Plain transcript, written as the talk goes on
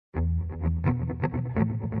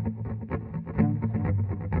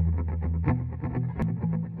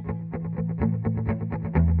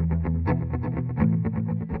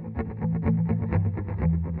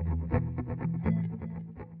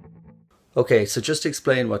Okay, so just to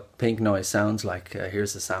explain what pink noise sounds like,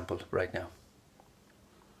 here's a sample right now.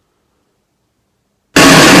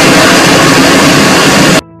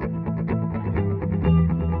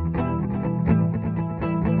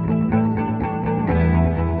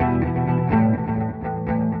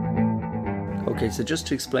 Okay, so just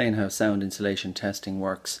to explain how sound insulation testing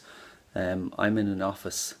works, I'm in an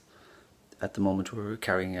office at the moment where we're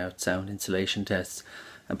carrying out sound insulation tests,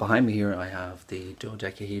 and behind me here I have the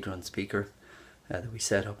dodecahedron speaker that we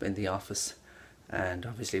set up in the office, and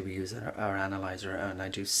obviously we use our analyzer, and I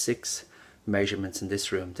do 6 measurements in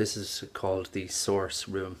this room. This is called the source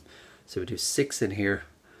room, so we do 6 in here.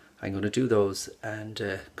 I'm going to do those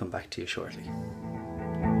and come back to you shortly.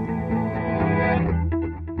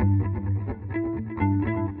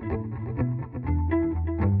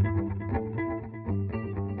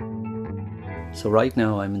 So right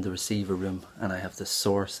now I'm in the receiver room and I have the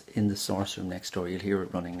source in the source room next door. You'll hear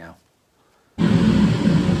it running now. So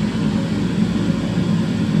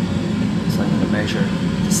I'm going to measure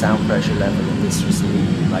the sound pressure level in this receiving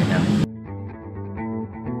room right now.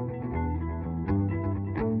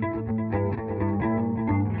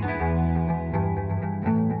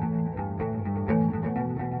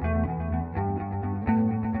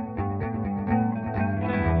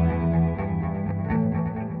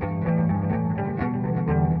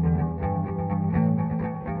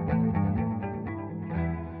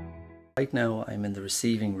 Right now I'm in the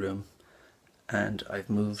receiving room and I've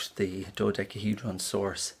moved the dodecahedron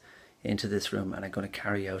source into this room, and I'm going to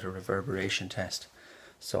carry out a reverberation test.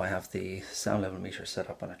 So I have the sound level meter set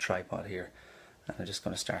up on a tripod here, and I'm just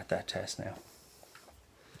going to start that test now.